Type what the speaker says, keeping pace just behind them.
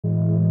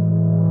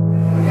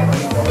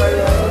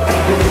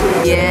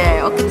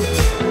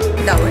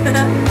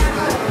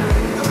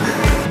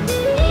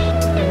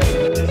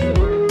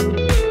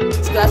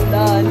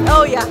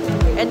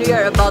and we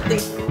are about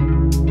to...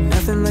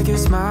 Nothing like your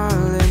smile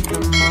in the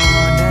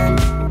morning.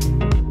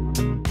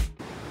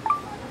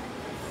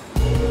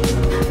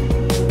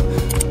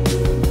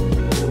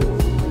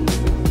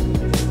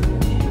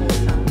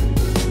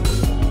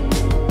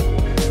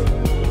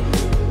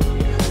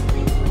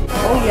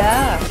 Oh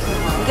yeah,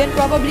 we can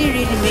probably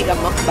really make a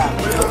mukbang.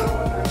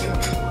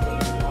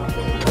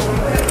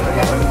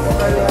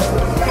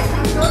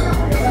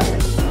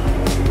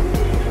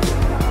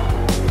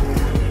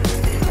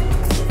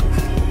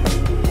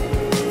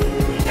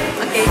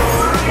 Okay.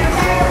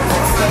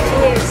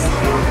 Cheers.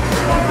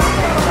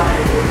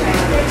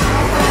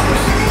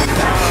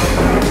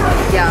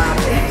 Yeah,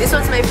 this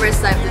one's my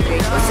first time to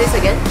drink. What's this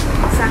again?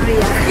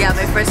 Sangria. Yeah,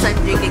 my first time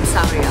drinking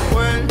sangria.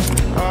 When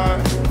I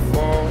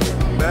fall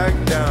back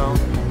down,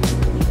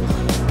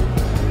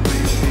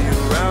 please be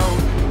around.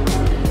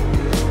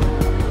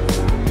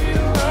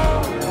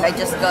 I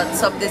just got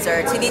some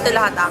desserts. Hindi ito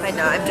lahat akin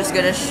na. I'm just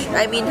gonna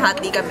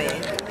hati kami.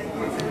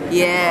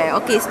 Yeah.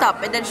 Okay,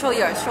 stop. And then show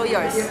yours. Show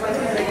yours.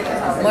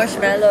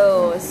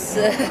 Marshmallows.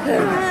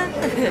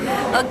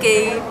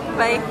 Okay,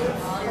 bye.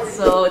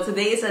 So,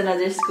 today is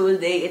another school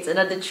day. It's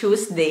another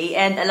Tuesday.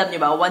 And alam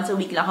niyo ba, once a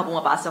week lang ako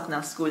pumapasok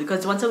ng school.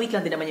 Because once a week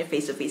lang din naman yung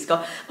face-to-face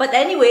ko. But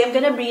anyway, I'm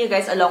gonna bring you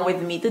guys along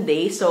with me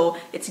today. So,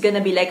 it's gonna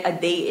be like a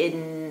day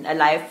in a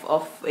life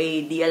of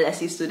a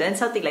dlsu student.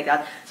 Something like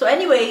that. So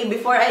anyway,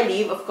 before I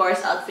leave, of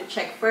course, outfit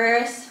check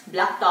first.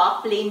 Black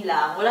top, plain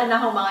lang. Wala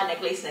na akong mga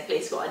necklace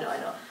ko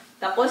ano-ano.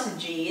 Tapos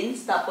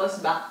jeans,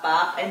 tapos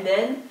backpack, and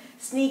then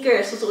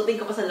sneakers.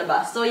 Susuotin ko pa sa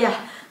labas. So yeah,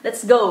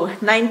 let's go.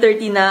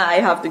 9:30 na, I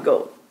have to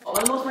go.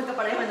 Almost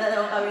magkapareho na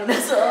naman kami na.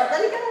 So,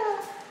 talika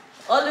na.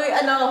 Always,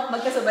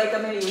 magkasabay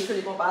kami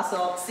usually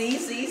pumapasok. See?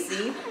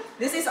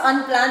 This is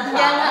unplanned, ha?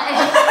 Yeah,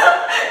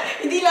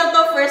 hindi lang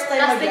to first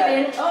time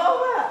mag-yan. Oo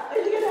nga.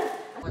 Talika na.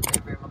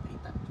 Whatever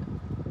makita.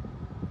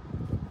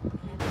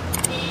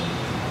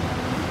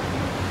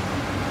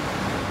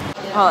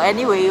 Oh,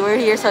 anyway, we're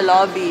here sa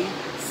lobby.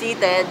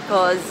 Seated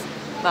cause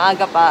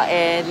maaga pa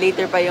and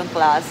later pa yung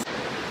class.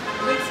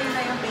 Wait,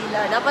 na yung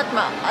pila. Dapat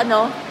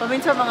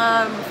paminsan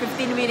mga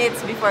 15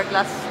 minutes before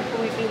class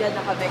pumipila na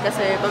kami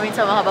kasi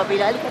paminsan mahaba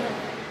pila. Halika na.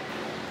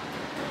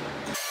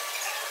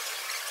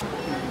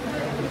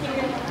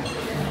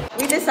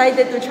 We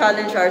decided to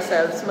challenge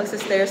ourselves.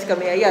 Magsa-stairs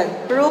kami. Ayan.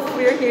 Proof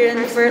we're here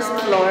in the first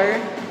floor.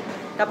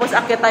 Tapos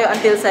akyat tayo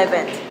until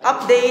 7th.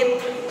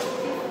 Update!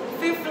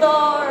 5th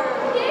floor!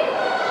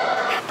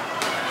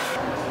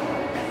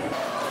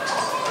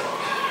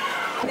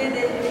 We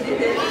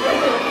did it.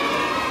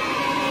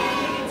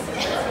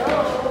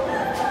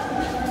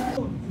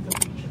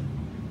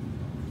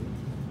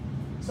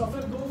 So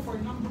we'll go for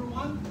number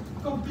 1,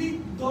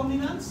 complete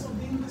dominance of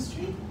the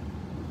industry.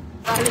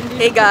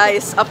 Hey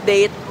guys,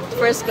 update.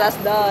 First class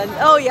done.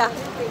 Oh yeah.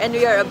 And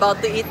we are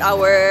about to eat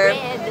our...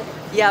 Bread.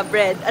 Yeah,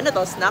 bread. Ano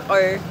to? Snack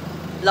or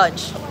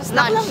lunch?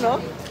 Snack lang, no?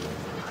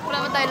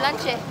 Wala naman tayo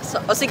lunch eh. So,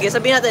 sige,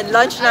 sabihin natin,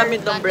 lunch namin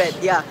tong lunch. bread.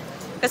 Yeah.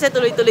 Kasi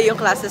tuloy-tuloy yung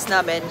classes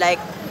namin.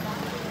 Like,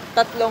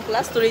 3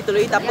 class,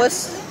 tuloy-tuloy.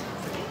 Tapos,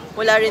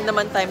 wala rin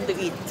naman time to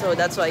eat. So,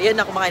 that's why. Yan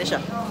na, kumakain na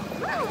siya.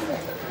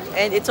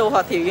 And it's so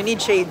hot here. You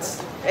need shades.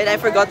 And I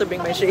forgot to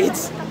bring my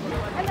shades.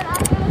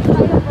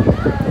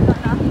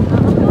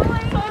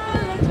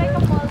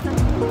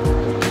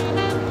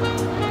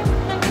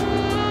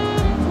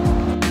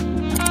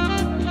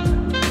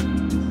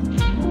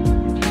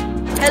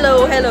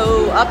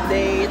 Hello,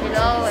 update.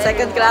 Hello,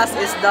 Second class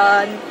is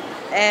done.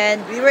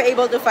 And we were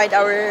able to find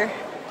our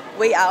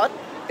way out.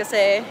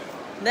 Kasi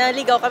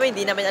naligaw kami,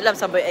 hindi namin alam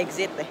saan ba yung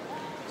exit eh.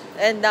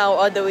 And now,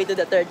 all the way to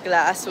the 3rd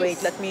class.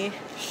 Wait, let me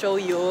show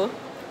you.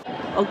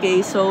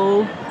 Okay,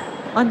 so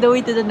on the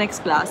way to the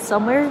next class,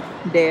 somewhere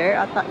there,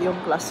 ata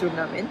yung classroom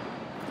namin.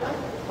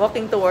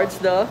 Walking towards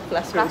the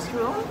classroom.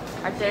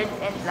 Our 3rd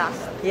and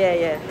last.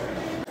 Yeah.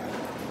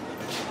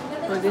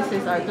 So this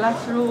is our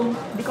classroom.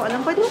 Hindi ko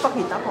alam, pwede mo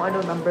pakita kung ano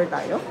number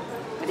tayo?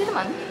 Pwede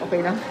naman. Okay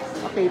na.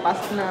 Okay,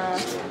 pasok na.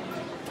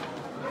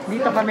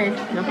 Dito kami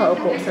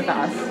nakaupo sa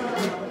taas.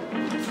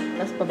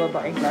 Tapos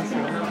pababa yung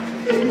classroom.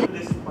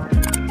 This part,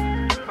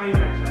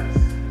 5 lectures.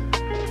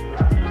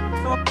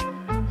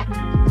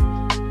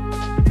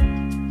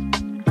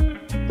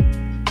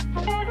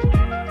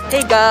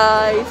 Hey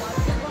guys!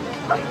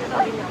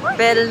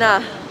 Bell na.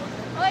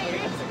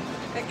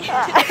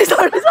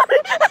 Sorry.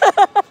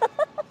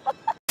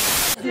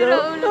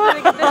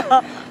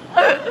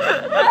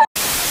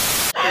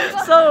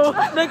 So,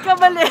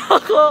 nagkamali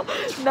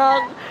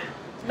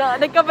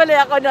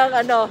ako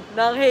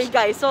ng hey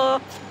guys. So,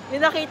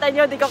 yung nakita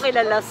nyo, di ko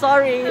kilala.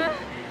 Sorry.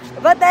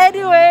 But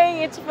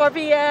anyway, it's 4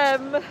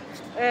 p.m.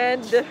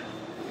 And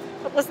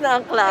tapos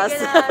na ang class.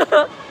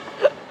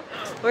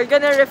 We're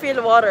gonna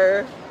refill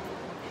water.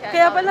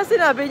 Kaya pala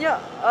sinabi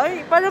niya,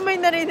 ay, parang may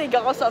narinig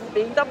ako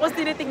something. Tapos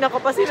tinitignan ko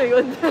pa sino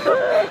yun.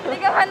 Hindi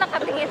ka ba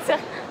nakatingin sa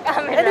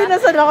camera? Hindi,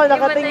 nasan ako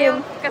nakatingin?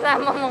 Yung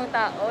kasama mong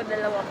tao,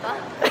 dalawa ka.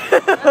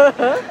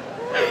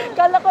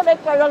 Kala ko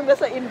like parang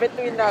nasa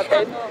in-between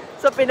natin.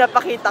 So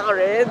pinapakita ko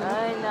rin.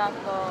 Ay,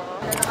 nako.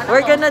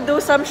 We're gonna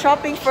do some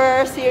shopping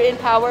first here in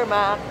Power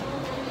Mac.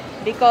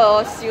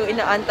 Because yung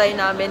inaantay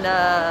namin na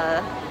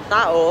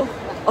tao,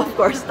 of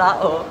course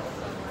tao,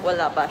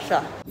 wala pa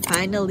siya.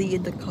 Finally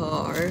in the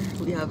car,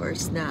 we have our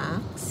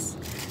snacks.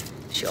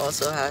 She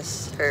also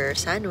has her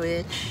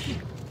sandwich.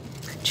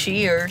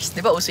 Cheers!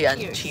 Di ba uso yan?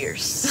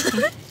 Cheers!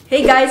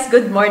 Hey guys,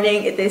 good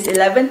morning. It is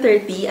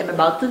 11:30. I'm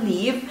about to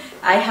leave.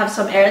 I have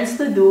some errands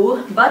to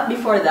do. But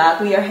before that,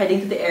 we are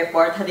heading to the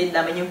airport. Hatid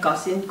namin yung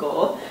cousin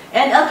ko.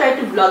 And I'll try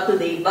to vlog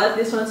today. But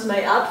this one's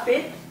my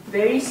outfit.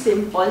 Very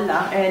simple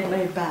lang. And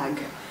my bag.